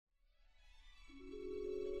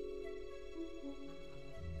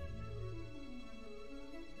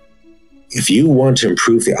If you want to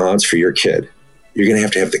improve the odds for your kid, you're going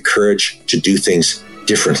to have the courage to do things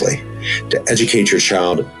differently, to educate your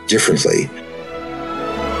child differently.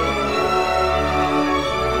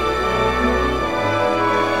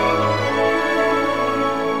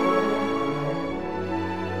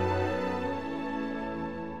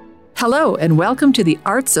 Hello, and welcome to the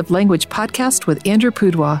Arts of Language podcast with Andrew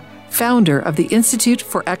Pudewa, founder of the Institute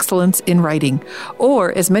for Excellence in Writing,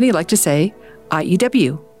 or as many like to say,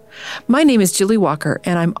 IEW. My name is Julie Walker,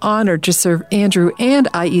 and I'm honored to serve Andrew and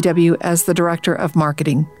IEW as the Director of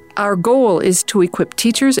Marketing. Our goal is to equip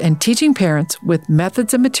teachers and teaching parents with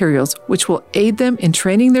methods and materials which will aid them in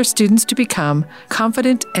training their students to become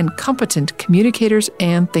confident and competent communicators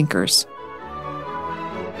and thinkers.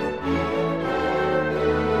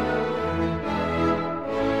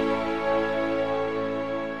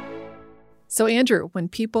 So, Andrew, when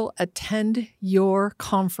people attend your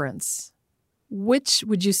conference, which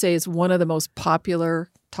would you say is one of the most popular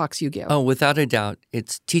talks you give? Oh, without a doubt.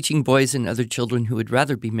 It's teaching boys and other children who would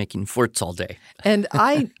rather be making forts all day. And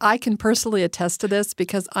I can personally attest to this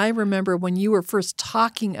because I remember when you were first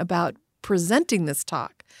talking about presenting this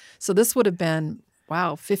talk. So this would have been,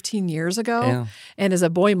 15 years ago. Yeah. And as a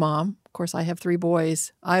boy mom, of course, I have 3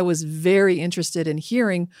 boys, I was very interested in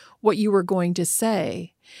hearing what you were going to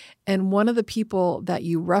say. And one of the people that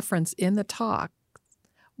you reference in the talk,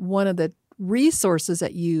 one of the resources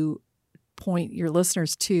that you point your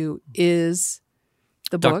listeners to is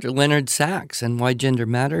the book. Dr. Leonard Sachs and Why Gender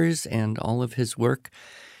Matters and all of his work.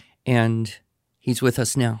 And he's with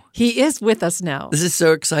us now. He is with us now. This is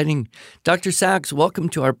so exciting. Dr. Sachs, welcome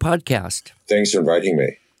to our podcast. Thanks for inviting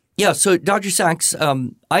me. Yeah, so Dr. Sachs,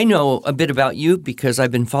 I know a bit about you because I've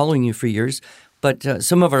been following you for years, but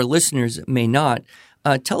some of our listeners may not.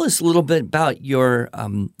 Tell us a little bit about your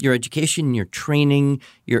education, your training,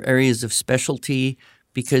 your areas of specialty,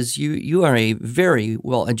 because you are a very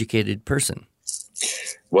well-educated person.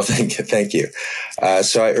 Well, thank you.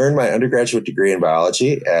 So I earned my undergraduate degree in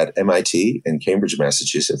biology at MIT in Cambridge,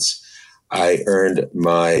 Massachusetts. I earned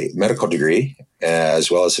my medical degree as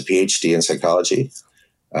well as a PhD in psychology,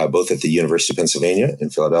 both at the University of Pennsylvania in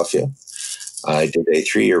Philadelphia. I did a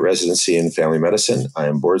 3-year residency in family medicine. I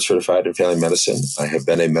am board certified in family medicine. I have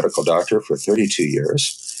been a medical doctor for 32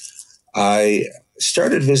 years. I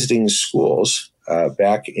started visiting schools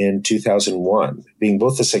back in 2001. Being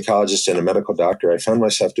both a psychologist and a medical doctor, I found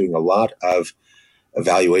myself doing a lot of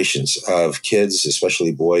evaluations of kids,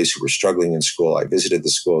 especially boys who were struggling in school. I visited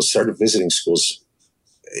the schools, started visiting schools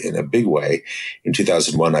in a big way. In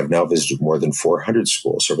 2001, I've now visited more than 400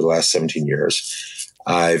 schools over the last 17 years.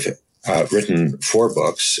 I've written 4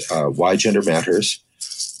 books, Why Gender Matters,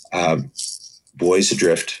 Boys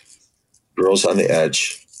Adrift, Girls on the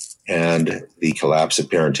Edge, and The Collapse of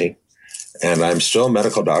Parenting. And I'm still a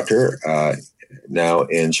medical doctor now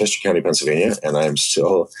in Chester County, Pennsylvania, and I'm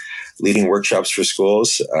still leading workshops for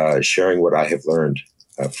schools, sharing what I have learned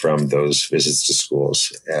from those visits to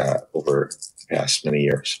schools over the past many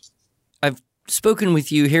years. I've spoken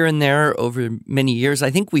with you here and there over many years. I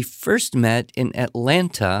think we first met in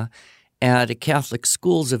Atlanta at a Catholic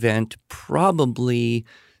schools event probably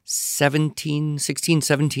 16,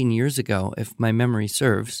 17 years ago, if my memory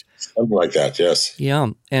serves. Something like that, yes.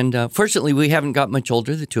 Yeah. And fortunately, we haven't got much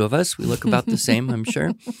older, the two of us. We look about the same, I'm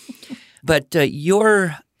sure. But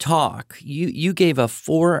your talk, you gave a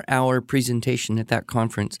 4-hour presentation at that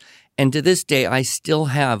conference. And to this day, I still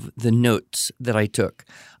have the notes that I took.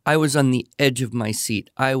 I was on the edge of my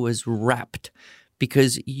seat. I was rapt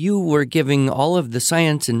because you were giving all of the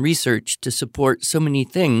science and research to support so many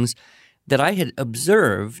things that I had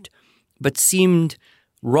observed but seemed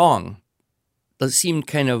wrong. That seemed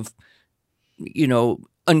kind of,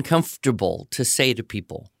 uncomfortable to say to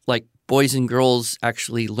people, like boys and girls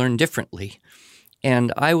actually learn differently.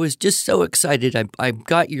 And I was just so excited. I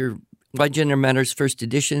got your Why Gender Matters first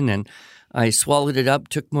edition, and I swallowed it up,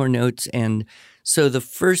 took more notes. And so the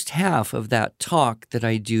first half of that talk that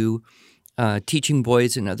I do, teaching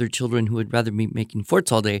boys and other children who would rather be making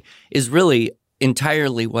forts all day, is really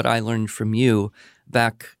entirely what I learned from you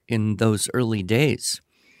back in those early days.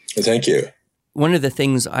 Thank you. One of the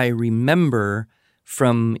things I remember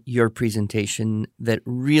from your presentation that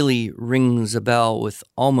really rings a bell with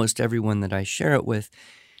almost everyone that I share it with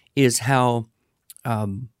is how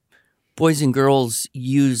boys and girls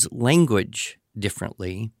use language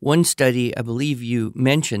differently. One study I believe you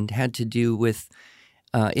mentioned had to do with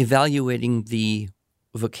evaluating the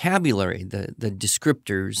vocabulary, the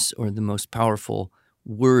descriptors or the most powerful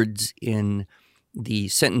words in the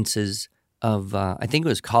sentences of, I think it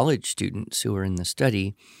was college students who were in the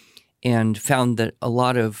study. and found that a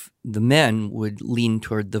lot of the men would lean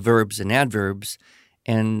toward the verbs and adverbs,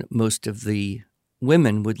 and most of the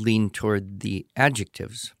women would lean toward the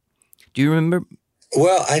adjectives. Do you remember?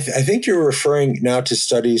 Well, I think you're referring now to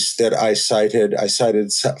studies that I cited. I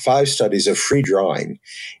cited 5 studies of free drawing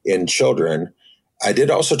in children. I did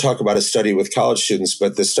also talk about a study with college students,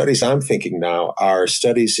 but the studies I'm thinking now are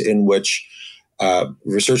studies in which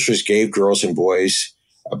researchers gave girls and boys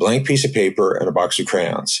a blank piece of paper and a box of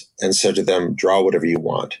crayons and said to them, draw whatever you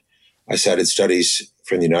want. I cited studies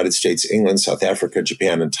from the United States, England, South Africa,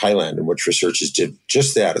 Japan, and Thailand, in which researchers did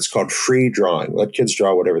just that. It's called free drawing. Let kids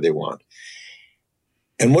draw whatever they want.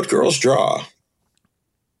 And what girls draw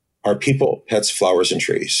are people, pets, flowers, and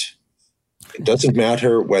trees. It doesn't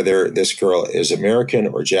matter whether this girl is American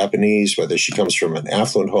or Japanese, whether she comes from an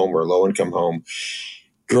affluent home or a low-income home.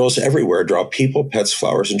 Girls everywhere draw people, pets,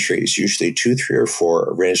 flowers, and trees, usually 2, 3, or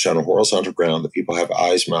 4, arranged on a horizontal ground. The people have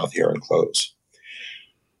eyes, mouth, hair, and clothes.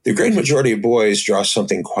 The great majority of boys draw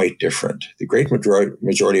something quite different. The great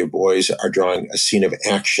majority of boys are drawing a scene of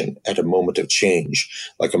action at a moment of change,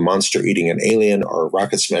 like a monster eating an alien or a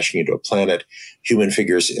rocket smashing into a planet. Human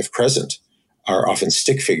figures, if present, are often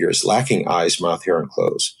stick figures, lacking eyes, mouth, hair, and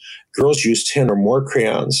clothes. Girls use 10 or more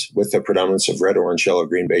crayons with the predominance of red, orange, yellow,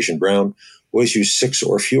 green, beige, and brown. Boys use 6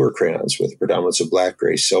 or fewer crayons with the predominance of black,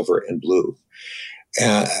 gray, silver, and blue.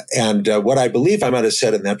 And what I believe I might have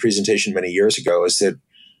said in that presentation many years ago is that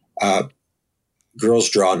girls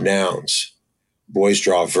draw nouns, boys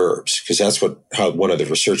draw verbs, because that's how one of the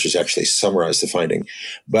researchers actually summarized the finding.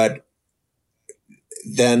 But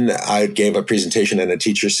then I gave a presentation and a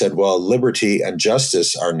teacher said, well, liberty and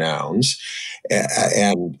justice are nouns,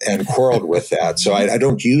 and quarreled with that. So I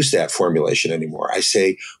don't use that formulation anymore. I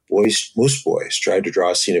say most boys try to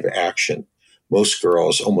draw a scene of action. Most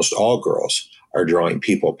girls, almost all girls, are drawing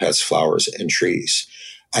people, pets, flowers, and trees.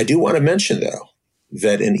 I do want to mention, though,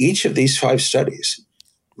 that in each of these 5 studies,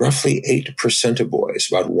 roughly 8% of boys,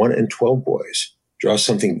 about 1 in 12 boys, draw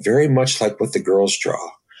something very much like what the girls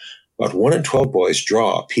draw. About 1 in 12 boys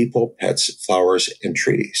draw people, pets, flowers, and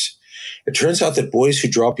trees. It turns out that boys who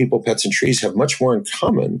draw people, pets, and trees have much more in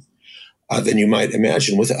common than you might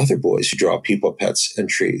imagine with other boys who draw people, pets, and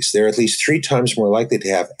trees. They're at least 3 times more likely to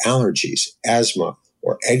have allergies, asthma,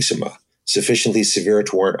 or eczema, sufficiently severe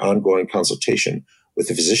to warrant ongoing consultation with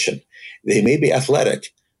a physician. They may be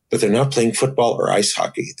athletic, but they're not playing football or ice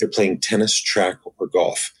hockey. They're playing tennis, track, or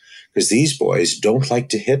golf, because these boys don't like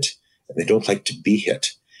to hit and they don't like to be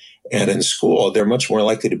hit. And in school, they're much more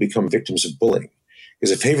likely to become victims of bullying.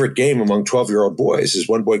 Because a favorite game among 12-year-old boys is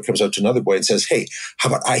one boy comes up to another boy and says, hey, how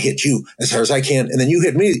about I hit you as hard as I can, and then you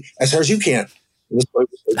hit me as hard as you can. And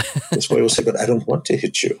this boy will say, but I don't want to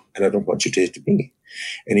hit you, and I don't want you to hit me.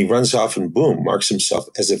 And he runs off and boom, marks himself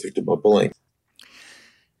as a victim of bullying.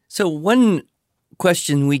 So one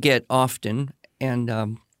question we get often,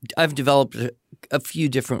 and I've developed a few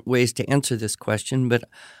different ways to answer this question, but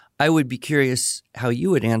I would be curious how you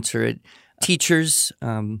would answer it. Teachers,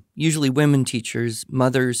 usually women teachers,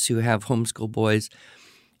 mothers who have homeschool boys,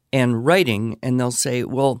 and writing, and they'll say,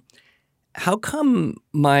 well, how come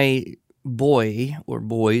my boy or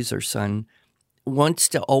boys or son wants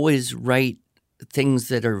to always write things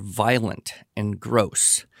that are violent and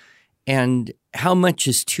gross? And how much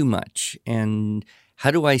is too much? And how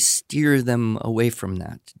do I steer them away from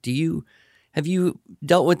that? Have you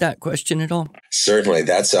dealt with that question at all? Certainly.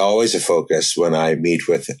 That's always a focus when I meet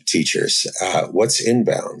with teachers. What's in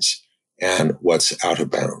bounds and what's out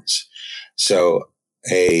of bounds? So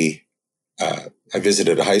I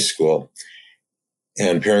visited a high school,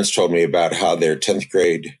 and parents told me about how their 10th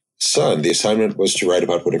grade son, the assignment was to write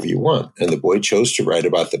about whatever you want. And the boy chose to write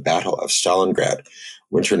about the Battle of Stalingrad,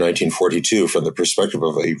 winter 1942, from the perspective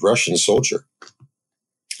of a Russian soldier.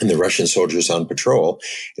 And the Russian soldier is on patrol,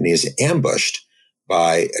 and he is ambushed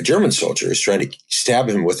by a German soldier who's trying to stab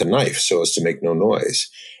him with a knife so as to make no noise.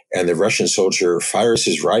 And the Russian soldier fires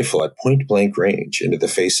his rifle at point-blank range into the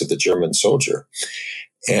face of the German soldier,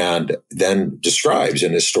 and then describes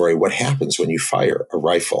in his story what happens when you fire a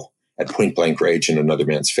rifle at point-blank range in another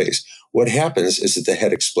man's face. What happens is that the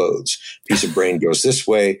head explodes. A piece of brain goes this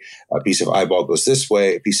way, a piece of eyeball goes this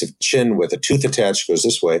way, a piece of chin with a tooth attached goes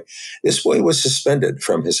this way. This boy was suspended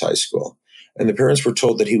from his high school, and the parents were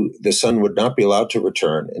told that the son would not be allowed to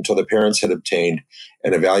return until the parents had obtained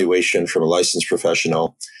an evaluation from a licensed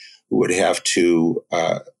professional who would have to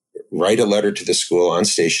write a letter to the school on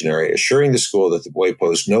stationery, assuring the school that the boy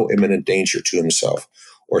posed no imminent danger to himself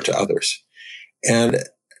or to others. And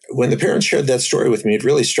when the parents shared that story with me, it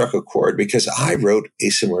really struck a chord, because I wrote a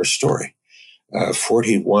similar story.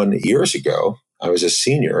 41 years ago, I was a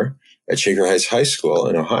senior at Shaker Heights High School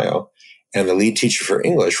in Ohio. And the lead teacher for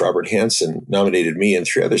English, Robert Hansen, nominated me and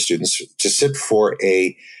 3 other students to sit for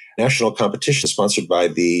a national competition sponsored by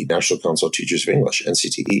the National Council of Teachers of English,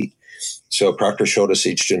 NCTE. So Proctor showed us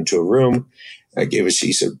each student to a room, gave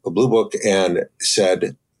us a blue book, and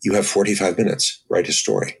said, "You have 45 minutes, write a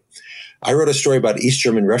story." I wrote a story about East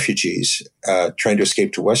German refugees trying to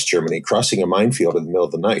escape to West Germany, crossing a minefield in the middle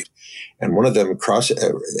of the night. And one of them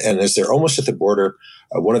and as they're almost at the border,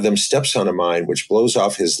 one of them steps on a mine, which blows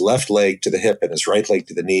off his left leg to the hip and his right leg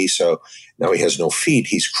to the knee. So now he has no feet.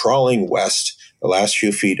 He's crawling west the last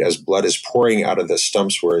few feet as blood is pouring out of the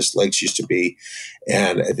stumps where his legs used to be.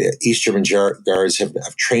 And the East German guards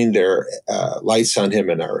have trained their lights on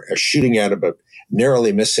him and are shooting at him, but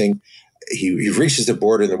narrowly missing. He reaches the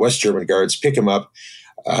border, and the West German guards pick him up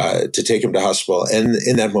to take him to hospital. And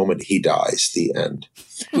in that moment, he dies. The end.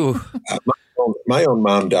 My own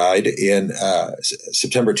mom died in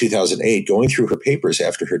September 2008. Going through her papers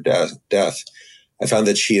after her death, I found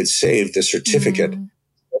that she had saved the certificate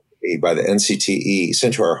by the NCTE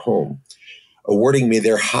sent to our home, awarding me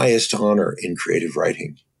their highest honor in creative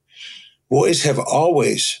writing. Boys have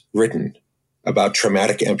always written about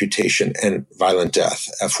traumatic amputation and violent death.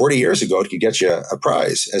 40 years ago, it could get you a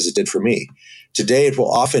prize, as it did for me. Today, it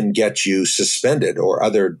will often get you suspended or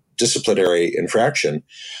other disciplinary infraction.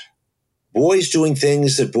 Boys doing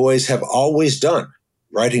things that boys have always done,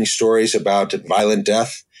 writing stories about violent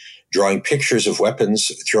death, drawing pictures of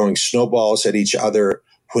weapons, throwing snowballs at each other,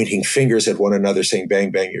 pointing fingers at one another, saying,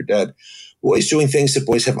 "Bang, bang, you're dead." Boys doing things that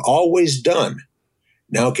boys have always done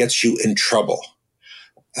now gets you in trouble.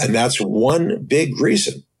 And that's one big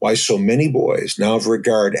reason why so many boys now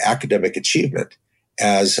regard academic achievement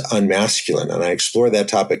as unmasculine. And I explore that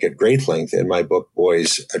topic at great length in my book,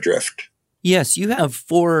 Boys Adrift. Yes, you have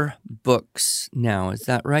 4 books now. Is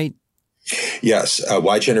that right? Yes.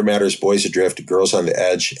 Why Gender Matters, Boys Adrift, Girls on the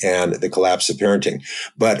Edge, and The Collapse of Parenting.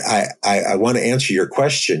 But I want to answer your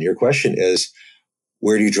question. Your question is,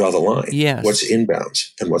 where do you draw the line? Yes. What's in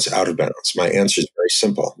bounds and what's out of bounds? My answer is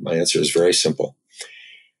very simple.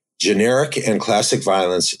 Generic and classic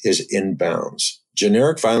violence is in bounds.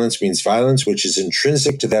 Generic violence means violence which is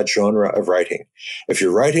intrinsic to that genre of writing. If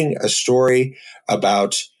you're writing a story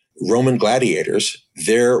about Roman gladiators,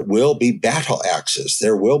 there will be battle axes,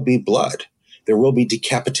 there will be blood, there will be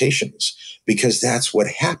decapitations, because that's what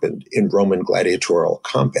happened in Roman gladiatorial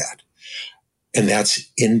combat. And that's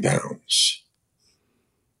in bounds.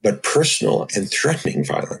 But personal and threatening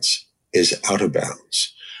violence is out of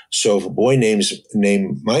bounds. So if a boy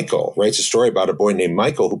named Michael writes a story about a boy named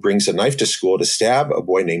Michael who brings a knife to school to stab a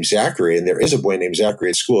boy named Zachary, and there is a boy named Zachary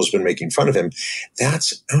at school who's been making fun of him,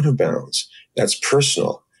 that's out of bounds. That's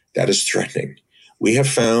personal. That is threatening. We have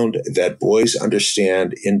found that boys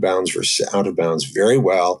understand in bounds versus out of bounds very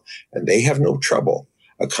well, and they have no trouble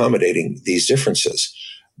accommodating these differences.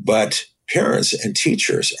 But parents and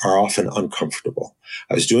teachers are often uncomfortable.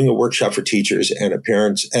 I was doing a workshop for teachers, and a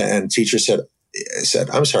parent and teacher said,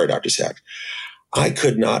 "I'm sorry, Dr. Sack, I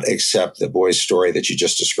could not accept the boy's story that you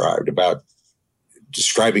just described about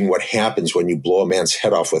describing what happens when you blow a man's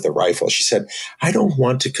head off with a rifle." She said, "I don't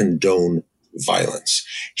want to condone violence."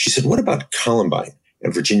 She said, "What about Columbine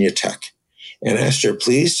and Virginia Tech?" And I asked her,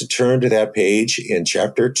 please, to turn to that page in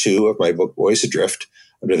chapter 2 of my book, Boys Adrift,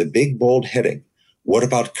 under the big bold heading, "What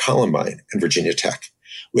about Columbine and Virginia Tech?"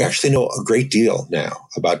 We actually know a great deal now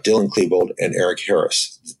about Dylan Klebold and Eric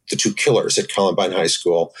Harris, the 2 killers at Columbine High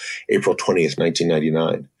School, April 20th,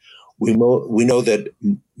 1999. We know that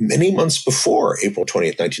many months before April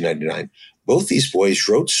 20th, 1999, both these boys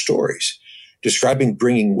wrote stories describing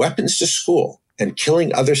bringing weapons to school and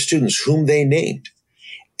killing other students whom they named.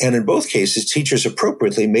 And in both cases, teachers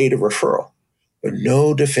appropriately made a referral, but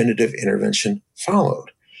no definitive intervention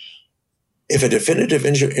followed. If a definitive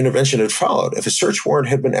intervention had followed, if a search warrant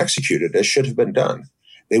had been executed, as should have been done,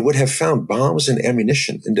 they would have found bombs and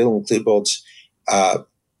ammunition in Dylan Klebold's,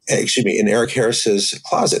 in Eric Harris's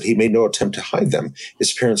closet. He made no attempt to hide them.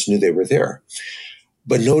 His parents knew they were there.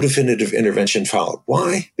 But no definitive intervention followed.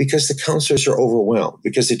 Why? Because the counselors are overwhelmed,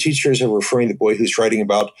 because the teachers are referring the boy who's writing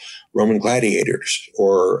about Roman gladiators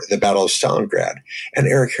or the Battle of Stalingrad. And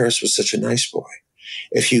Eric Harris was such a nice boy.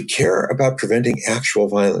 If you care about preventing actual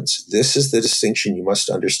violence, this is the distinction you must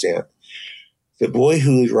understand. The boy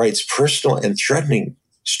who writes personal and threatening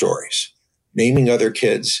stories, naming other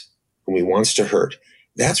kids whom he wants to hurt,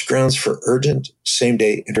 that's grounds for urgent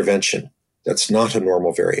same-day intervention. That's not a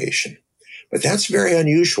normal variation. But that's very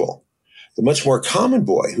unusual. The much more common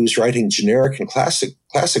boy who's writing generic and classic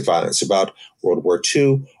violence about World War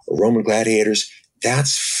II or Roman gladiators,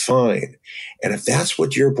 That's fine. And if that's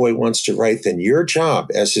what your boy wants to write, then your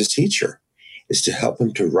job as his teacher is to help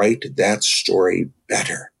him to write that story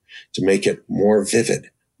better, to make it more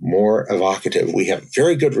vivid, more evocative. We have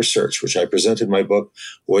very good research, which I present in my book,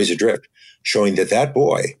 Boys Adrift, showing that that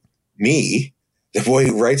boy, me, the boy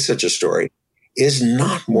who writes such a story, is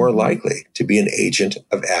not more likely to be an agent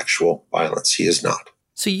of actual violence. He is not.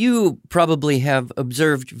 So you probably have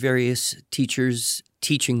observed various teachers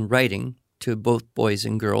teaching writing to both boys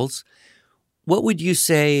and girls. What would you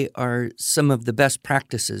say are some of the best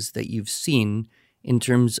practices that you've seen in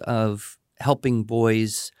terms of helping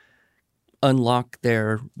boys unlock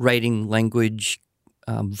their writing, language,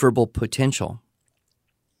 verbal potential?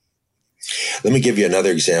 Let me give you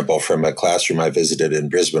another example from a classroom I visited in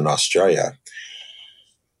Brisbane, Australia.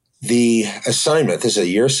 The assignment, this is a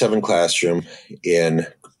year 7 classroom in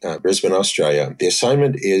Brisbane, Australia. The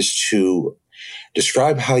assignment is to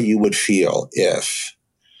describe how you would feel if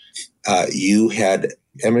you had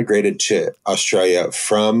emigrated to Australia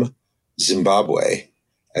from Zimbabwe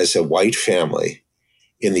as a white family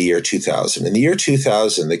in the year 2000. In the year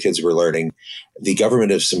 2000, the kids were learning the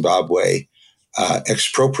government of Zimbabwe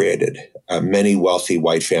expropriated many wealthy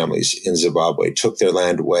white families in Zimbabwe, took their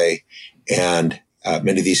land away, and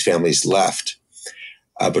many of these families left,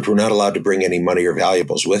 but were not allowed to bring any money or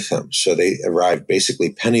valuables with them. So they arrived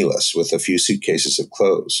basically penniless with a few suitcases of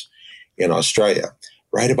clothes in Australia.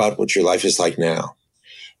 Write about what your life is like now.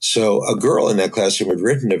 So a girl in that classroom had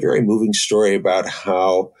written a very moving story about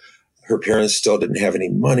how her parents still didn't have any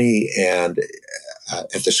money, and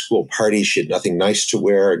at the school party, she had nothing nice to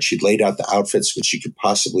wear, and she'd laid out the outfits which she could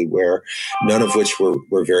possibly wear, none of which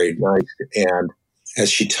were very nice. And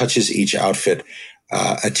as she touches each outfit,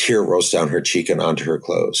 a tear rolls down her cheek and onto her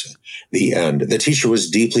clothes. The end. The teacher was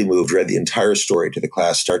deeply moved, read the entire story to the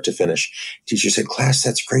class, start to finish. Teacher said, "Class,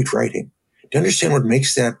 that's great writing. Do you understand what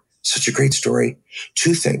makes that such a great story?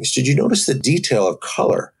 2 things. Did you notice the detail of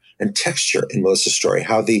color and texture in Melissa's story?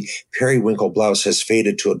 How the periwinkle blouse has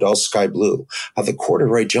faded to a dull sky blue, how the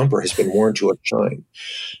corduroy jumper has been worn to a shine.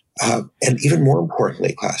 And even more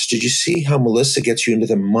importantly, class, did you see how Melissa gets you into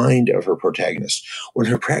the mind of her protagonist? When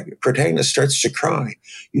her protagonist starts to cry,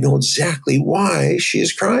 you know exactly why she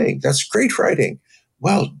is crying. That's great writing.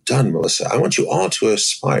 Well done, Melissa. I want you all to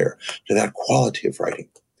aspire to that quality of writing."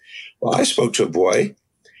 Well, I spoke to a boy.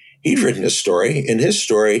 He'd written a story. In his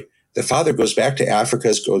story, the father goes back to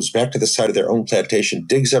Africa, goes back to the site of their own plantation,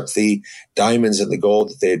 digs up the diamonds and the gold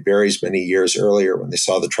that they had buried many years earlier when they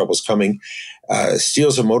saw the troubles coming,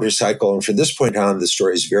 steals a motorcycle. And from this point on, the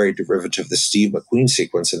story is very derivative of the Steve McQueen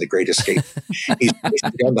sequence in The Great Escape. He's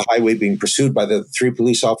racing down the highway being pursued by the 3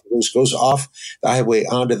 police officers, goes off the highway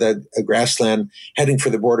onto the grassland, heading for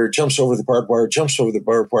the border, jumps over the barbed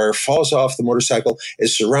wire, falls off the motorcycle,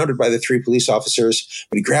 is surrounded by the 3 police officers,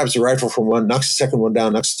 but he grabs the rifle from one, knocks the second one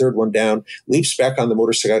down, knocks the third one down, leaps back on the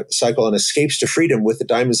motorcycle and escapes to freedom with the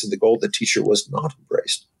diamonds and the gold. The teacher was not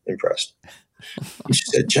impressed. She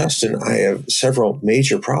said, "Justin, I have several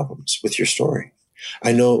major problems with your story.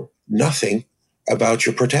 I know nothing about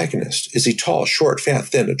your protagonist. Is he tall, short, fat,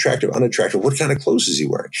 thin, attractive, unattractive? What kind of clothes is he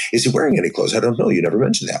wearing? Is he wearing any clothes? I don't know. You never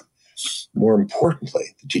mentioned that." More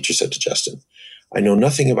importantly, the teacher said to Justin, "I know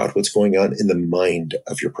nothing about what's going on in the mind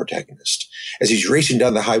of your protagonist. As he's racing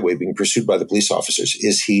down the highway being pursued by the police officers,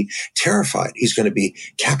 is he terrified he's going to be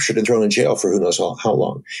captured and thrown in jail for who knows how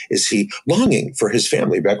long? Is he longing for his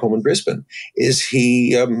family back home in Brisbane? Is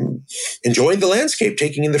he enjoying the landscape,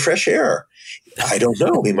 taking in the fresh air? I don't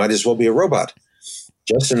know. He might as well be a robot.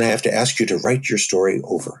 Justin, I have to ask you to write your story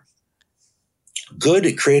over."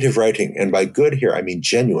 Good creative writing, and by good here, I mean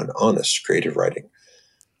genuine, honest creative writing,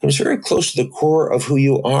 comes very close to the core of who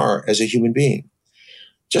you are as a human being.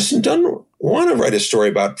 Justin doesn't want to write a story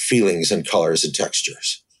about feelings and colors and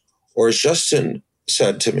textures. Or as Justin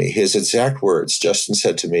said to me, his exact words, Justin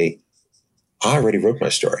said to me, "I already wrote my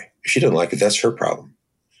story. If she doesn't like it, that's her problem."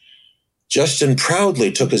 Justin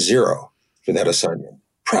proudly took a 0 for that assignment.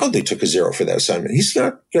 He's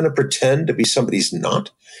not going to pretend to be somebody he's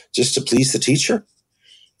not just to please the teacher.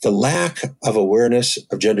 The lack of awareness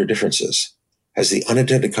of gender differences has the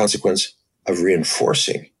unintended consequence of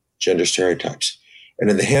reinforcing gender stereotypes. And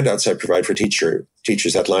in the handouts I provide for teachers,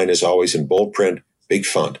 that line is always in bold print, big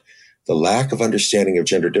font. The lack of understanding of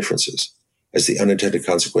gender differences has the unintended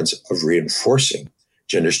consequence of reinforcing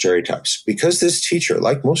gender stereotypes. Because this teacher,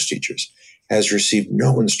 like most teachers, has received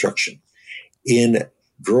no instruction in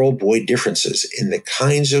girl-boy differences, in the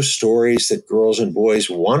kinds of stories that girls and boys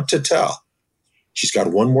want to tell, she's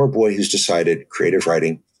got one more boy who's decided creative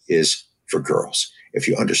writing is for girls. If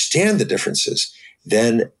you understand the differences,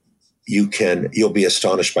 then you'll be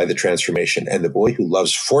astonished by the transformation. And the boy who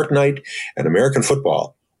loves Fortnite and American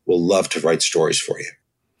football will love to write stories for you.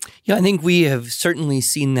 Yeah, I think we have certainly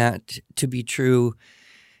seen that to be true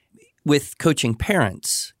with coaching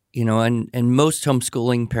parents, and most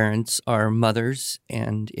homeschooling parents are mothers.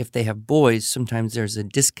 And if they have boys, sometimes there's a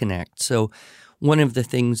disconnect. So one of the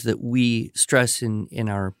things that we stress in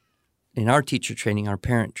our teacher training, our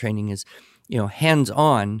parent training is,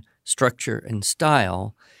 hands-on structure and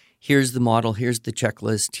style. Here's the model, here's the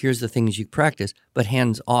checklist, here's the things you practice, but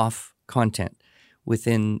hands-off content.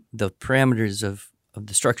 Within the parameters of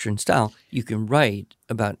the structure and style, you can write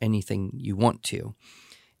about anything you want to.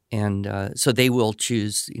 And so they will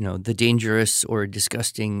choose, the dangerous or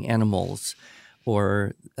disgusting animals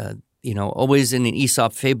or, always in an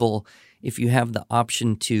Aesop fable, if you have the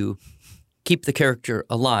option to keep the character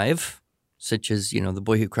alive, such as, the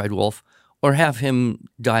boy who cried wolf, or have him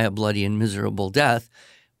die a bloody and miserable death,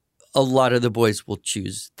 a lot of the boys will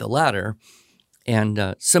choose the latter.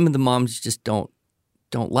 And some of the moms just don't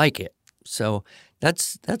like it. So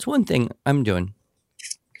that's one thing I'm doing.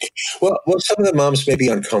 Well, some of the moms may be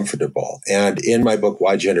uncomfortable. And in my book,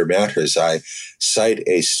 Why Gender Matters, I cite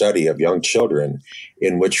a study of young children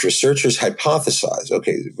in which researchers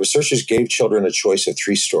researchers gave children a choice of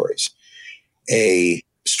 3 stories. A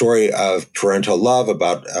story of parental love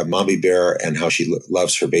about a mommy bear and how she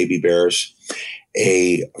loves her baby bears.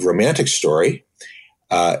 A romantic story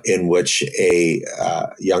in which a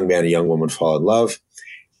young man and young woman fall in love.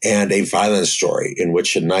 And a violent story in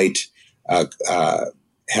which a knight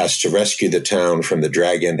has to rescue the town from the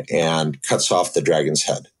dragon and cuts off the dragon's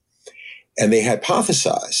head. And they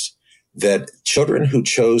hypothesized that children who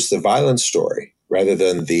chose the violent story rather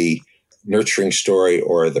than the nurturing story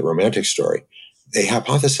or the romantic story, they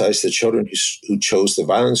hypothesized that children who chose the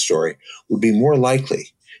violent story would be more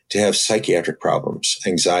likely to have psychiatric problems,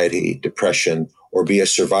 anxiety, depression, or be a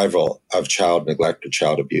survivor of child neglect or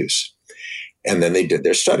child abuse. And then they did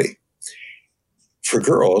their study. For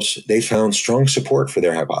girls, they found strong support for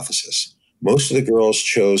their hypothesis. Most of the girls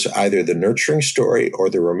chose either the nurturing story or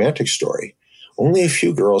the romantic story. Only a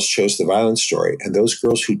few girls chose the violent story, and those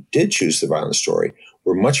girls who did choose the violent story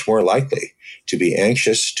were much more likely to be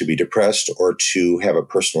anxious, to be depressed, or to have a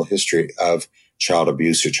personal history of child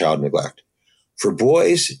abuse or child neglect. For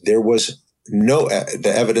boys, the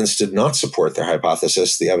evidence did not support their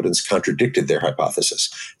hypothesis. The evidence contradicted their hypothesis.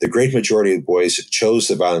 The great majority of boys chose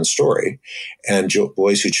the violent story, and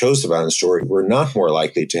boys who chose the violent story were not more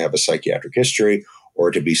likely to have a psychiatric history or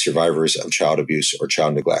to be survivors of child abuse or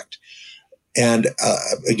child neglect. And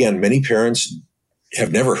again, many parents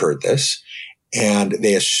have never heard this, and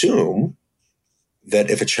they assume that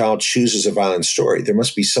if a child chooses a violent story, there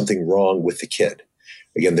must be something wrong with the kid.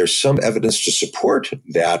 Again, there's some evidence to support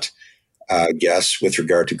that guess with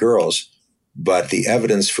regard to girls, but the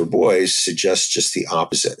evidence for boys suggests just the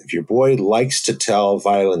opposite. If your boy likes to tell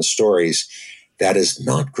violent stories, that is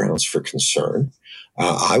not grounds for concern.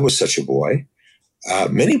 I was such a boy.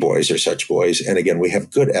 Many boys are such boys. And again, we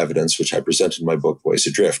have good evidence, which I present in my book, Boys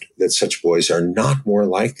Adrift, that such boys are not more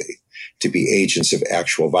likely to be agents of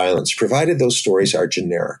actual violence, provided those stories are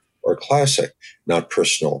generic or classic, not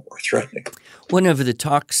personal or threatening. One of the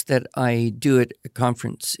talks that I do at a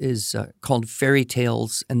conference is called Fairy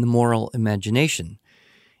Tales and the Moral Imagination,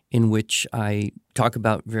 in which I talk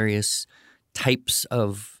about various types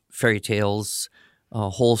of fairy tales,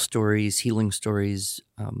 whole stories, healing stories,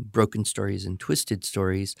 broken stories, and twisted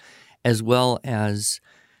stories, as well as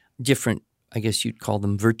different, I guess you'd call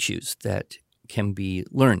them virtues that can be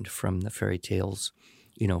learned from the fairy tales,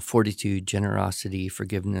 fortitude, generosity,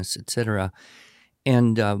 forgiveness, etc.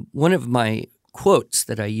 And one of my quotes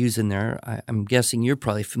that I use in there, I'm guessing you're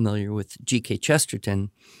probably familiar with G.K.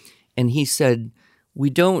 Chesterton, and he said, "We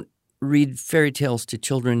don't read fairy tales to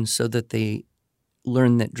children so that they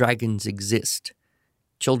learn that dragons exist.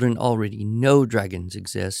 Children already know dragons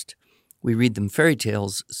exist. We read them fairy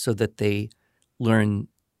tales so that they learn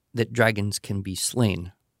that dragons can be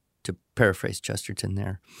slain," to paraphrase Chesterton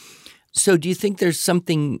there. So do you think there's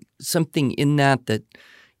something in that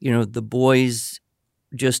the boys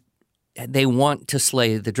just they want to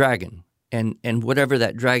slay the dragon, and whatever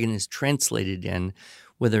that dragon is translated in,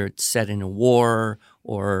 whether it's set in a war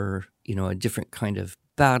or a different kind of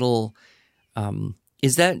battle,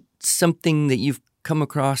 is that something that you've come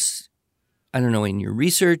across, I don't know, in your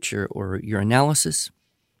research or your analysis?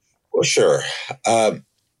 Well, sure.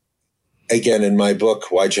 Again, in my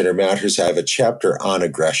book, Why Gender Matters, I have a chapter on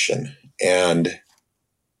aggression, and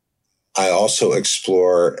I also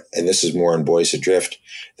explore, and this is more on Boys Adrift,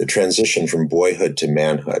 the transition from boyhood to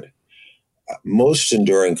manhood. Most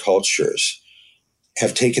enduring cultures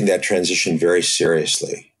have taken that transition very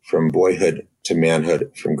seriously, from boyhood to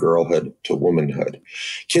manhood, from girlhood to womanhood.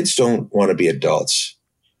 Kids don't want to be adults.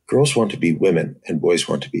 Girls want to be women and boys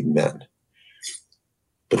want to be men.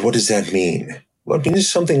 But what does that mean? Well, it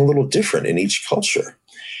means something a little different in each culture.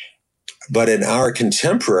 But in our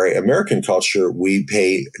contemporary American culture, we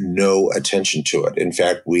pay no attention to it. In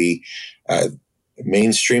fact,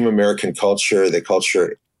 mainstream American culture, the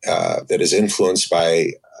culture that is influenced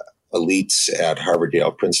by elites at Harvard,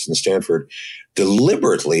 Yale, Princeton, Stanford,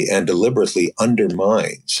 deliberately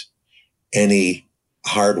undermines any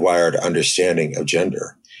hardwired understanding of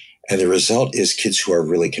gender. And the result is kids who are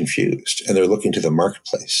really confused, and they're looking to the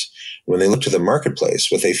marketplace. When they look to the marketplace,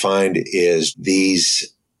 what they find is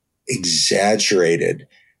these exaggerated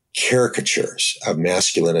caricatures of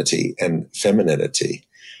masculinity and femininity.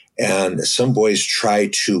 And some boys try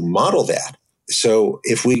to model that. So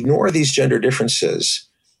if we ignore these gender differences,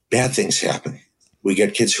 bad things happen. We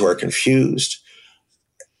get kids who are confused.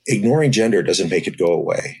 Ignoring gender doesn't make it go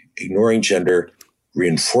away. Ignoring gender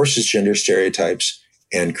reinforces gender stereotypes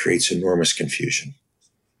and creates enormous confusion.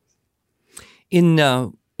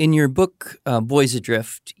 In your book, Boys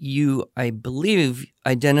Adrift, you, I believe,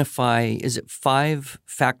 identify, is it 5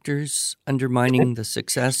 factors undermining the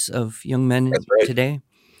success of young men today?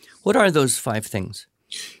 What are those 5 things?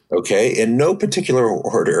 Okay, in no particular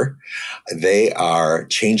order, they are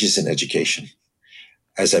changes in education.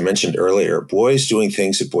 As I mentioned earlier, boys doing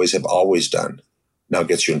things that boys have always done now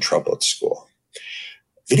gets you in trouble at school.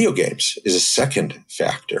 Video games is a second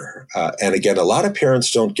factor. And again, a lot of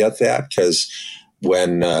parents don't get that, because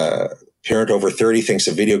when a parent over 30 thinks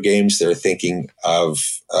of video games, they're thinking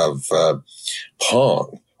of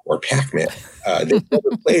Pong or Pac-Man. They've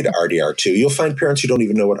never played RDR2. You'll find parents who don't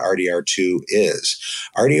even know what RDR2 is.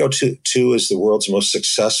 RDR2 is the world's most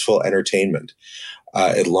successful entertainment.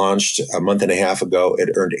 It launched a month and a half ago.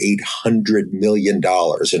 It earned $800 million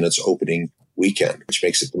in its opening weekend, which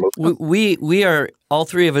makes it the most. We are, all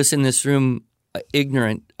 3 of us in this room,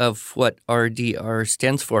 ignorant of what RDR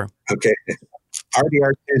stands for. Okay.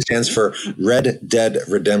 RDR stands for Red Dead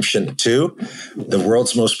Redemption 2, the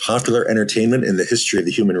world's most popular entertainment in the history of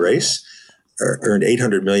the human race. Earned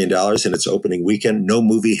 $800 million in its opening weekend. No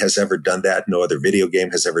movie has ever done that. No other video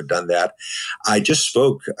game has ever done that. I just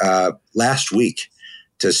spoke last week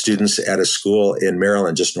to students at a school in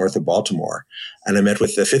Maryland, just north of Baltimore. And I met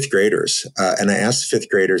with the 5th graders. And I asked the 5th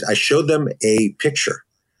graders, I showed them a picture,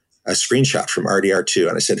 a screenshot from RDR2.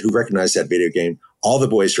 And I said, who recognized that video game? All the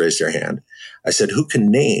boys raised their hand. I said, who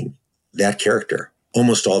can name that character?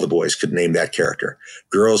 Almost all the boys could name that character.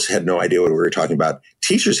 Girls had no idea what we were talking about.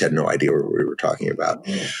 Teachers had no idea what we were talking about.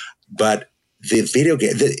 But the video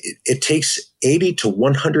game, it takes 80 to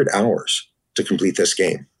 100 hours to complete this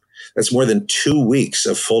game. That's more than 2 weeks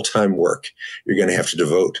of full-time work you're going to have to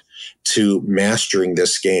devote to mastering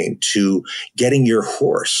this game, to getting your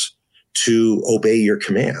horse to obey your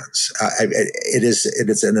commands. It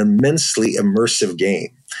is an immensely immersive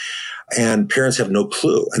game. And parents have no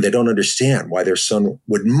clue, and they don't understand why their son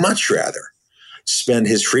would much rather spend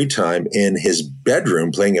his free time in his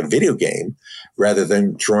bedroom playing a video game rather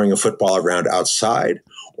than throwing a football around outside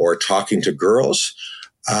or talking to girls.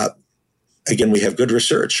 Again, we have good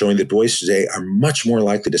research showing that boys today are much more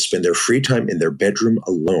likely to spend their free time in their bedroom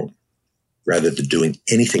alone rather than doing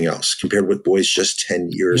anything else compared with boys just 10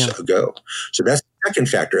 years ago. So that's the second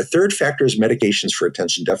factor. A third factor is medications for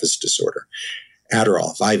attention deficit disorder.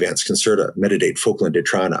 Adderall, Vyvanse, Concerta, Metadate, Focalin,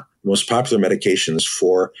 Detrana, the most popular medications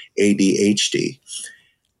for ADHD,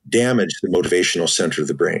 damage the motivational center of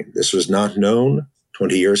the brain. This was not known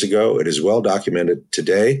 20 years ago. It is well documented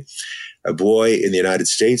today. A boy in the United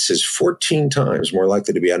States is 14 times more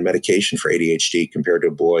likely to be on medication for ADHD compared to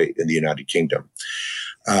a boy in the United Kingdom.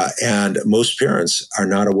 And most parents are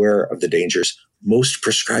not aware of the dangers. Most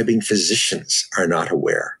prescribing physicians are not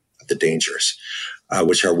aware of the dangers,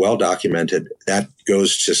 which are well documented. That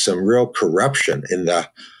goes to some real corruption in the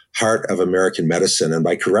heart of American medicine. And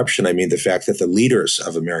by corruption, I mean the fact that the leaders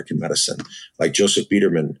of American medicine, like Joseph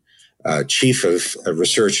Biederman, chief of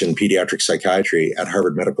research in pediatric psychiatry at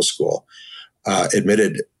Harvard Medical School,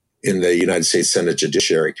 admitted in the United States Senate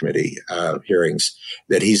Judiciary Committee hearings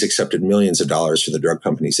that he's accepted millions of dollars from the drug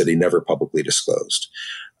companies that he never publicly disclosed.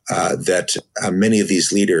 That many of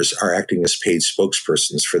these leaders are acting as paid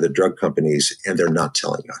spokespersons for the drug companies, and they're not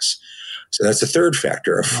telling us. So that's the third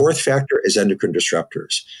factor. A fourth factor is endocrine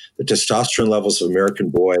disruptors. The testosterone levels of American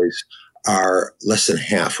boys are less than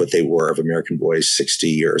half what they were of American boys 60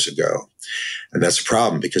 years ago. And that's a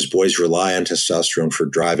problem because boys rely on testosterone for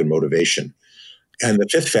drive and motivation. And the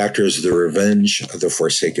fifth factor is The Revenge of the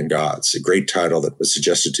Forsaken Gods, a great title that was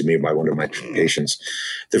suggested to me by one of my patients.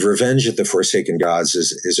 The Revenge of the Forsaken Gods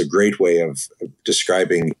is a great way of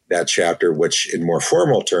describing that chapter, which in more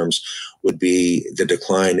formal terms would be the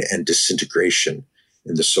decline and disintegration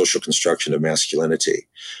in the social construction of masculinity.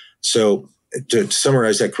 So to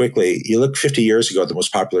summarize that quickly, you look 50 years ago at the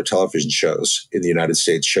most popular television shows in the United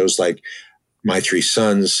States, shows like My Three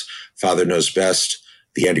Sons, Father Knows Best,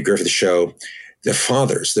 The Andy Griffith Show. The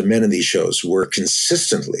fathers, the men in these shows, were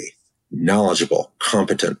consistently knowledgeable,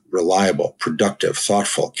 competent, reliable, productive,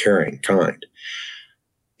 thoughtful, caring, kind.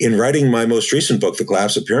 In writing my most recent book, The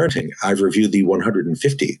Collapse of Parenting, I've reviewed the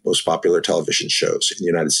 150 most popular television shows in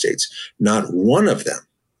the United States. Not one of them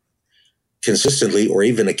consistently or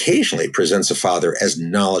even occasionally presents a father as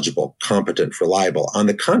knowledgeable, competent, reliable. On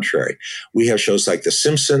the contrary, we have shows like The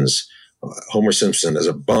Simpsons, Homer Simpson is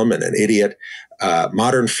a bum and an idiot.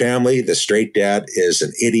 Modern Family, the straight dad is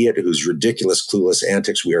an idiot whose ridiculous, clueless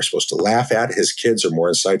antics we are supposed to laugh at. His kids are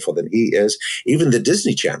more insightful than he is. Even the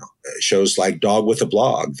Disney Channel shows like Dog with a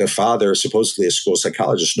Blog. The father, supposedly a school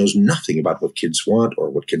psychologist, knows nothing about what kids want or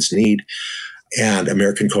what kids need. And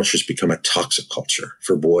American culture has become a toxic culture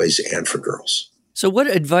for boys and for girls. So what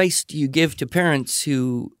advice do you give to parents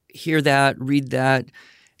who hear that, read that,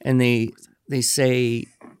 and they say,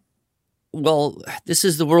 well, this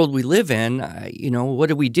is the world we live in. What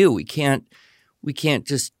do? We can't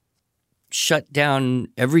just shut down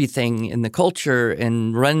everything in the culture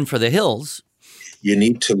and run for the hills. You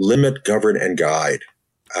need to limit, govern, and guide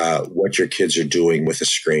what your kids are doing with a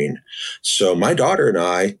screen. So my daughter and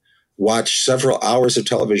I watch several hours of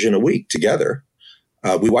television a week together.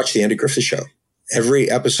 We watch The Andy Griffith Show.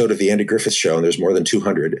 Every episode of The Andy Griffith Show, and there's more than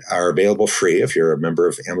 200, are available free if you're a member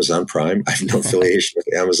of Amazon Prime. I have no affiliation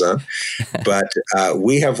with Amazon. But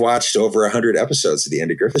we have watched over 100 episodes of The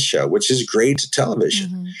Andy Griffith Show, which is great television.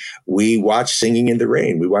 Mm-hmm. We watch Singing in the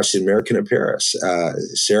Rain. We watch The American in Paris.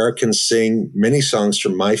 Sarah can sing many songs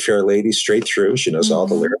from My Fair Lady straight through. She knows all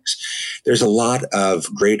the lyrics. There's a lot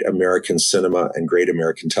of great American cinema and great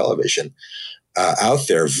American television out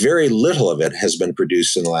there. Very little of it has been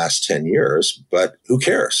produced in the last 10 years, but who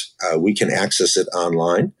cares? We can access it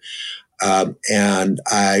online. And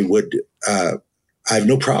I have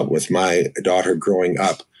no problem with my daughter growing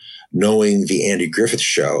up knowing the Andy Griffith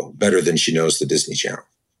Show better than she knows the Disney Channel.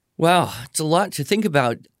 Wow, it's a lot to think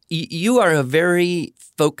about. You are a very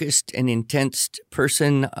focused and intense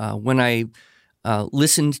person. When I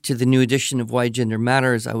listened to the new edition of Why Gender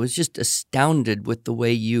Matters, I was just astounded with the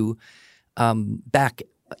way you back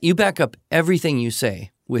up everything you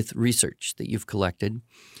say with research that you've collected.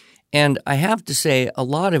 And I have to say, a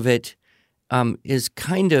lot of it is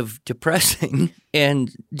kind of depressing.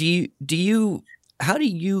 And how do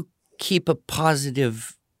you keep a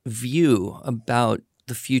positive view about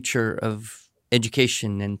the future of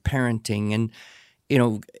education and parenting? And,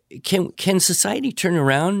 can society turn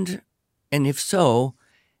around? And if so,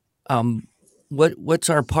 what's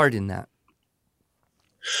our part in that?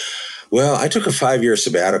 Well, I took a 5-year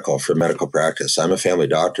sabbatical from medical practice. I'm a family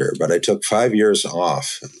doctor, but I took 5 years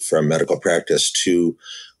off from medical practice to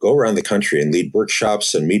go around the country and lead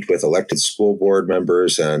workshops and meet with elected school board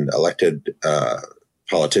members and elected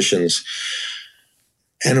politicians.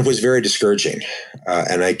 And it was very discouraging.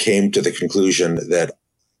 And I came to the conclusion that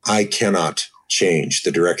I cannot change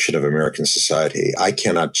the direction of American society. I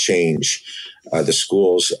cannot change the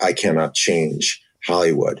schools. I cannot change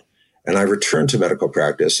Hollywood. And I returned to medical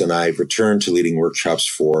practice, and I returned to leading workshops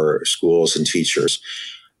for schools and teachers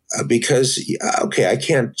because, I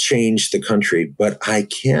can't change the country, but I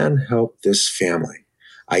can help this family.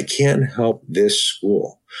 I can help this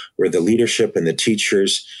school where the leadership and the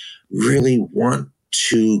teachers really want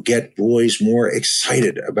to get boys more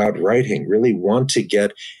excited about writing, really want to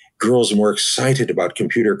get girls more excited about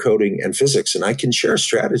computer coding and physics. And I can share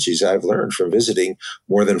strategies I've learned from visiting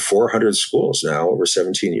more than 400 schools now over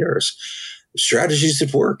 17 years, strategies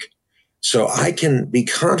that work. So I can be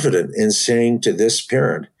confident in saying to this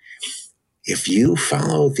parent, if you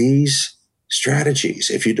follow these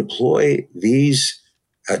strategies, if you deploy these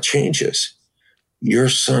changes, your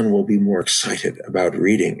son will be more excited about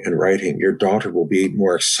reading and writing. Your daughter will be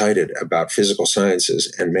more excited about physical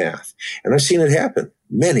sciences and math. And I've seen it happen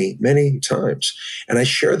many, many times. And I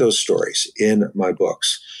share those stories in my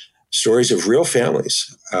books, stories of real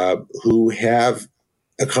families who have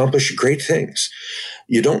accomplished great things.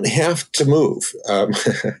 You don't have to move.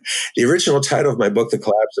 The original title of my book, The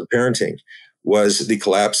Collapse of Parenting, was The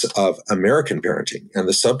Collapse of American Parenting. And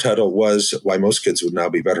the subtitle was Why Most Kids Would Now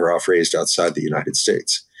Be Better Off Raised Outside the United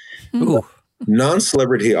States. Ooh.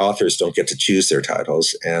 Non-celebrity authors don't get to choose their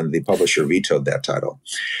titles, and the publisher vetoed that title.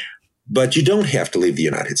 But you don't have to leave the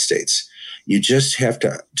United States. You just have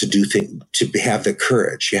to do things, to have the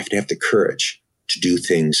courage. You have to have the courage to do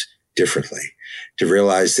things differently, to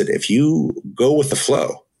realize that if you go with the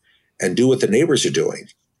flow and do what the neighbors are doing,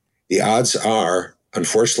 the odds are,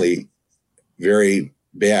 unfortunately, very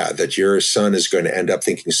bad that your son is going to end up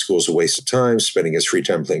thinking school's a waste of time, spending his free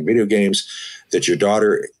time playing video games, that your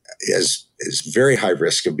daughter is very high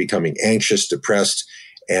risk of becoming anxious, depressed,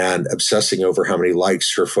 and obsessing over how many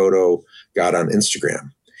likes her photo got on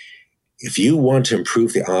Instagram. If you want to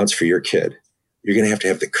improve the odds for your kid, you're going to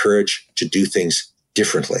have the courage to do things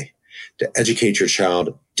differently, to educate your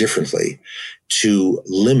child differently, to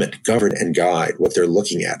limit, govern, and guide what they're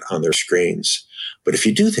looking at on their screens. But if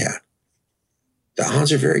you do that, the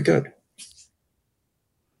odds are very good.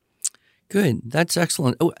 Good. That's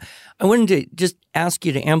excellent. Oh, I wanted to just ask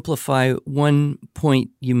you to amplify one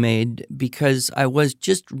point you made, because I was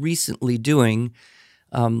just recently doing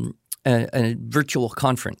a virtual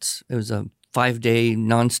conference. It was a 5-day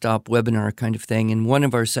nonstop webinar kind of thing, and one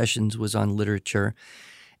of our sessions was on literature.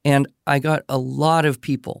 And I got a lot of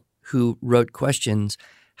people who wrote questions.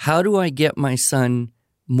 How do I get my son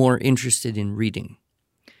more interested in reading?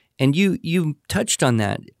 And you touched on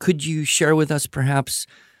that. Could you share with us perhaps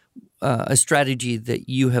a strategy that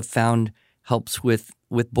you have found helps with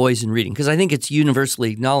boys in reading? Because I think it's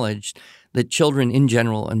universally acknowledged that children in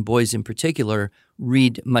general and boys in particular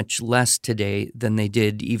read much less today than they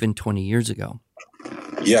did even 20 years ago.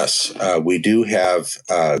 Yes, we do have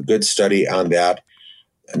a good study on that,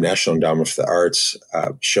 a National Endowment for the Arts,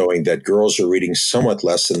 showing that girls are reading somewhat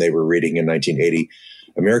less than they were reading in 1980.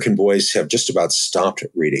 American boys have just about stopped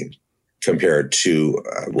reading compared to,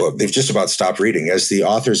 they've just about stopped reading. As the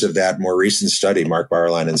authors of that more recent study, Mark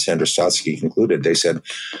Barline and Sandra Stotsky, concluded, they said,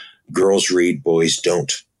 girls read, boys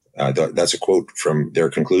don't. That's a quote from their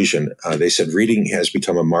conclusion. They said, reading has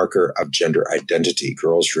become a marker of gender identity.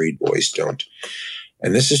 Girls read, boys don't.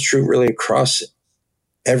 And this is true really across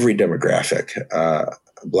every demographic,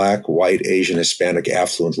 Black, white, Asian, Hispanic,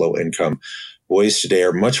 affluent, low income. Boys today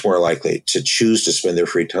are much more likely to choose to spend their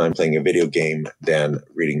free time playing a video game than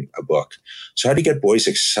reading a book. So how do you get boys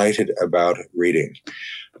excited about reading?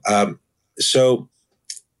 So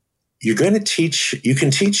you can teach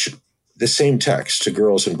the same text to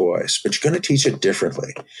girls and boys, but you're going to teach it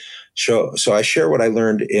differently. So I share what I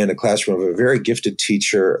learned in a classroom of a very gifted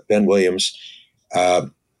teacher, Ben Williams.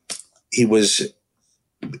 He was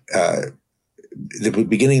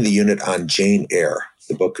beginning the unit on Jane Eyre,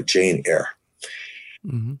 the book Jane Eyre.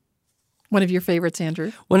 Mm-hmm. One of your favorites,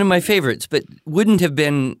 Andrew? One of my favorites, but wouldn't have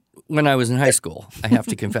been when I was in high school, I have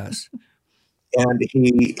to confess. And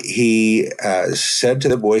he said to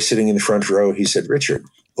the boy sitting in the front row, he said, Richard,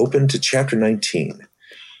 open to chapter 19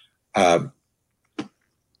 and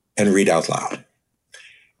read out loud.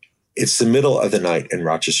 It's the middle of the night in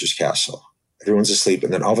Rochester's castle. Everyone's asleep,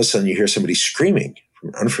 and then all of a sudden you hear somebody screaming from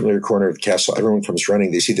an unfamiliar corner of the castle. Everyone comes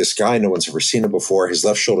running. They see this guy. No one's ever seen him before. His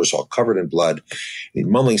left shoulder's all covered in blood. He's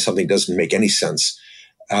mumbling something doesn't make any sense.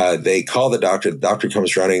 They call the doctor. The doctor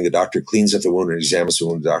comes running. The doctor cleans up the wound and examines the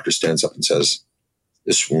wound. The doctor stands up and says,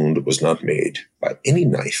 this wound was not made by any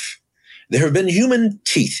knife. There have been human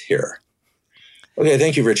teeth here. Okay,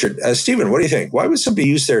 thank you, Richard. Stephen, what do you think? Why would somebody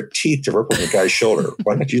use their teeth to rip open a guy's shoulder?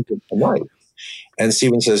 Why not use a knife? And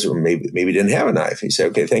Stephen says, well, maybe he didn't have a knife. He said,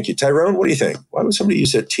 okay, thank you. Tyrone, what do you think? Why would somebody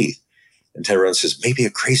use their teeth? And Tyrone says, maybe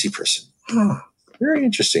a crazy person. Very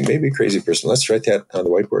interesting. Maybe a crazy person. Let's write that on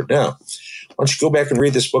the whiteboard. Now, why don't you go back and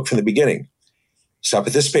read this book from the beginning? Stop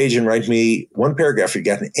at this page and write me one paragraph if you've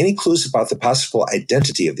gotten any clues about the possible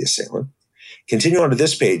identity of the assailant. Continue on to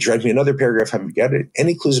this page. Write me another paragraph. Have you got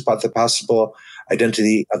any clues about the possible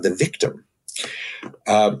identity of the victim?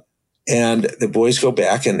 And the boys go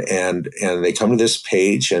back and they come to this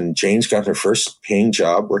page, and Jane's got her first paying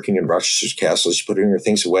job working in Rochester's castle. She's putting her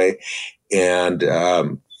things away, and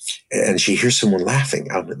she hears someone laughing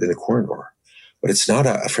out in the corridor. But it's not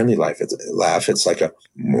a friendly laugh. It's like a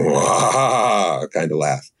kind of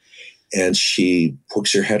laugh. And she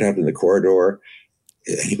pokes her head out in the corridor.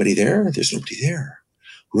 Anybody there? There's nobody there.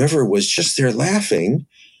 Whoever was just there laughing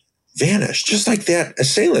vanished, just like that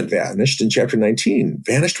assailant vanished in chapter 19,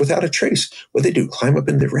 vanished without a trace. What they do? Climb up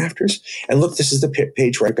in the rafters? And look, this is the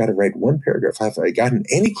page where I've got to write one paragraph. Have I gotten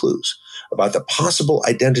any clues about the possible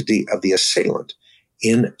identity of the assailant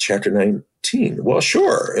in chapter 19? Well,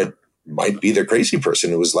 sure. It might be the crazy person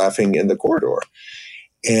who was laughing in the corridor.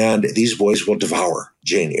 And these boys will devour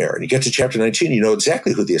Jane Eyre. And you get to chapter 19, you know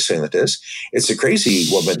exactly who the assailant is. It's a crazy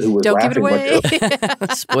woman who was Don't give laughing. it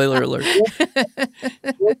away. Spoiler alert.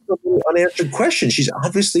 Unanswered question. She's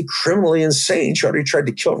obviously criminally insane. She already tried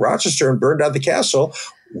to kill Rochester and burned down the castle.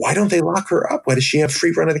 Why don't they lock her up? Why does she have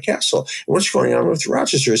free run of the castle? And what's going on with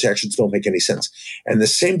Rochester's actions don't make any sense. And the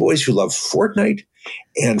same boys who love Fortnite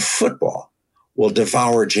and football will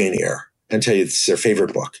devour Jane Eyre and tell you it's their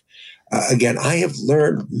favorite book. Again, I have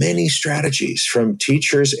learned many strategies from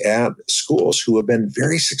teachers at schools who have been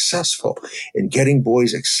very successful in getting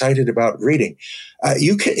boys excited about reading.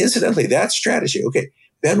 You can, incidentally, that strategy, okay,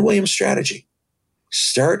 Ben Williams' strategy,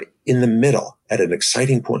 start in the middle at an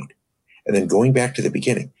exciting point and then going back to the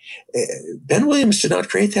beginning. Ben Williams did not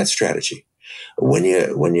create that strategy. When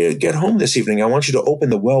you get home this evening, I want you to open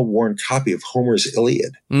the well-worn copy of Homer's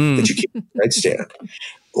Iliad that you keep in the nightstand.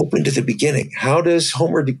 Open to the beginning. How does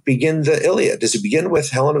Homer begin the Iliad? Does it begin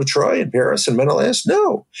with Helen of Troy and Paris and Menelaus?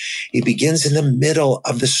 No. He begins in the middle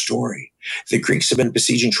of the story. The Greeks have been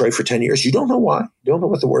besieging Troy for 10 years. You don't know why. You don't know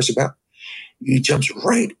what the war's about. You jump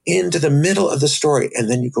right into the middle of the story, and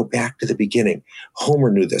then you go back to the beginning. Homer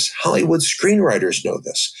knew this. Hollywood screenwriters know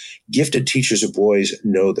this. Gifted teachers of boys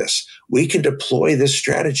know this. We can deploy this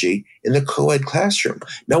strategy in the co-ed classroom.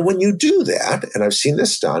 Now, when you do that, and I've seen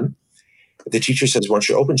this done, the teacher says, "Why don't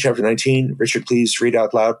you open chapter 19? Richard, please read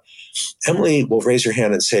out loud." Emily will raise her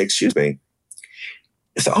hand and say, "Excuse me,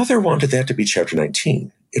 if the author wanted that to be chapter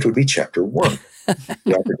 19, it would be chapter 1.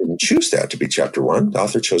 The author didn't choose that to be chapter 1. The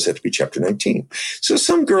author chose that to be chapter 19. So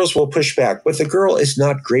some girls will push back, but the girl is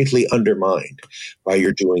not greatly undermined by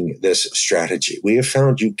your doing this strategy. We have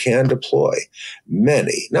found you can deploy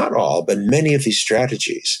many, not all, but many of these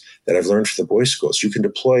strategies that I've learned from the boys' schools. You can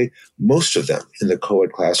deploy most of them in the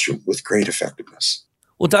co-ed classroom with great effectiveness.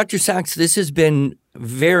 Well, Dr. Sachs, this has been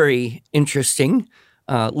very interesting,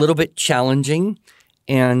 a little bit challenging,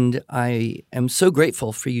 and I am so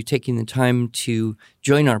grateful for you taking the time to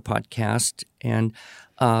join our podcast. And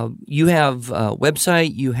you have a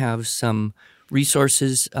website, you have some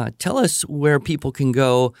resources. Tell us where people can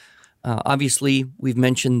go. Obviously, we've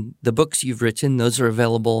mentioned the books you've written. Those are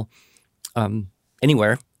available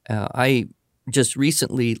anywhere. I just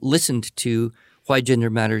recently listened to Why Gender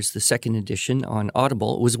Matters, the second edition on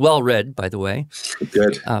Audible. It was well read, by the way.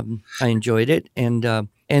 Good. I enjoyed it.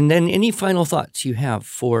 And then any final thoughts you have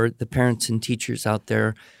for the parents and teachers out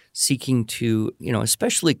there seeking to,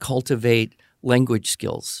 especially cultivate language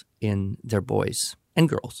skills in their boys and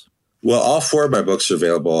girls? Well, all 4 of my books are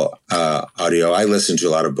available audio. I listen to a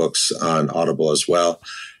lot of books on Audible as well.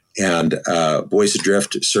 And Boys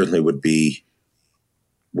Adrift certainly would be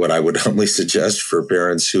what I would humbly suggest for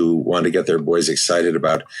parents who want to get their boys excited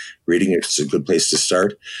about reading. It's a good place to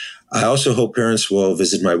start. I also hope parents will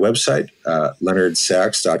visit my website,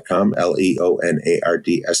 leonardsachs.com,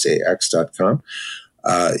 leonardsax.com.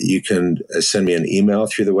 You can send me an email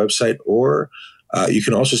through the website, or you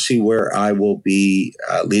can also see where I will be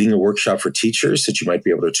leading a workshop for teachers that you might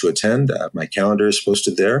be able to attend. My calendar is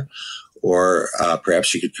posted there. Or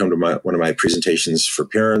perhaps you could come to one of my presentations for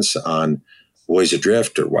parents on Boys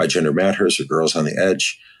Adrift or Why Gender Matters or Girls on the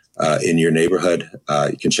Edge in your neighborhood.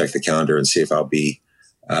 You can check the calendar and see if I'll be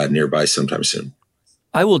nearby sometime soon.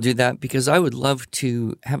 I will do that because I would love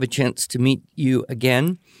to have a chance to meet you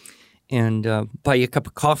again and buy you a cup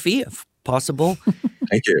of coffee if possible.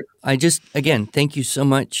 Thank you. Again, thank you so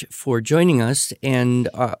much for joining us. And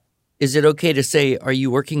is it okay to say, are you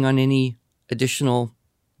working on any additional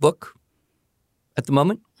book at the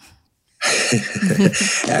moment?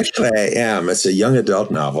 Actually, I am. It's a young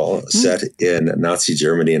adult novel set in Nazi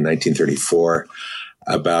Germany in 1934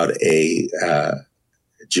 about a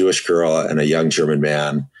Jewish girl and a young German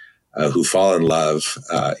man who fall in love.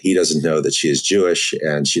 He doesn't know that she is Jewish,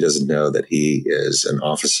 and she doesn't know that he is an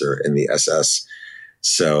officer in the SS.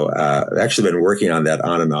 So I've actually been working on that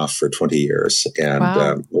on and off for 20 years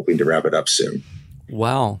and hoping to wrap it up soon.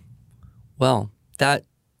 Wow. Well,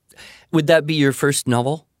 would that be your first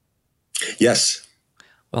novel? Yes.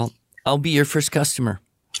 Well, I'll be your first customer.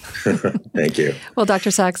 Thank you. Well,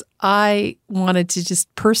 Dr. Sachs, I wanted to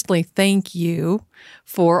just personally thank you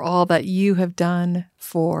for all that you have done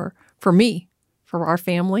for me, for our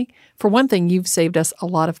family. For one thing, you've saved us a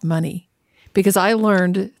lot of money because I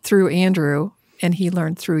learned through Andrew, and he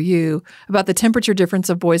learned through you, about the temperature difference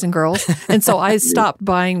of boys and girls. And so I stopped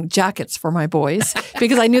buying jackets for my boys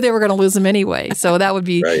because I knew they were going to lose them anyway. So that would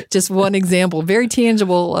be just one example, very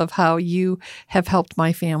tangible, of how you have helped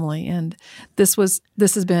my family. And this has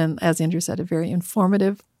been, as Andrew said, a very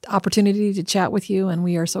informative opportunity to chat with you. And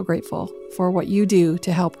we are so grateful for what you do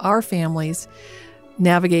to help our families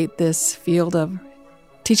navigate this field of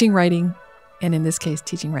teaching writing, and in this case,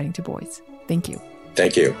 teaching writing to boys. Thank you.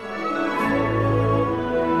 Thank you.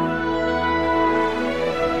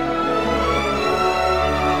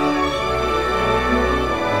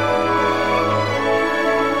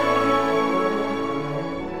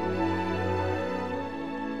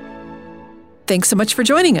 Thanks so much for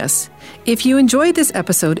joining us. If you enjoyed this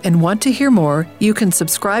episode and want to hear more, you can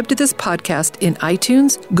subscribe to this podcast in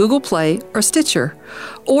iTunes, Google Play, or Stitcher,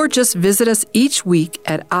 or just visit us each week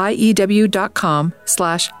at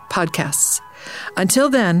iew.com/podcasts. Until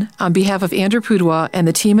then, on behalf of Andrew Pudewa and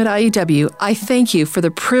the team at IEW, I thank you for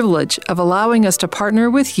the privilege of allowing us to partner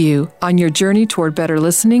with you on your journey toward better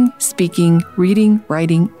listening, speaking, reading,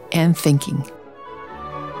 writing, and thinking.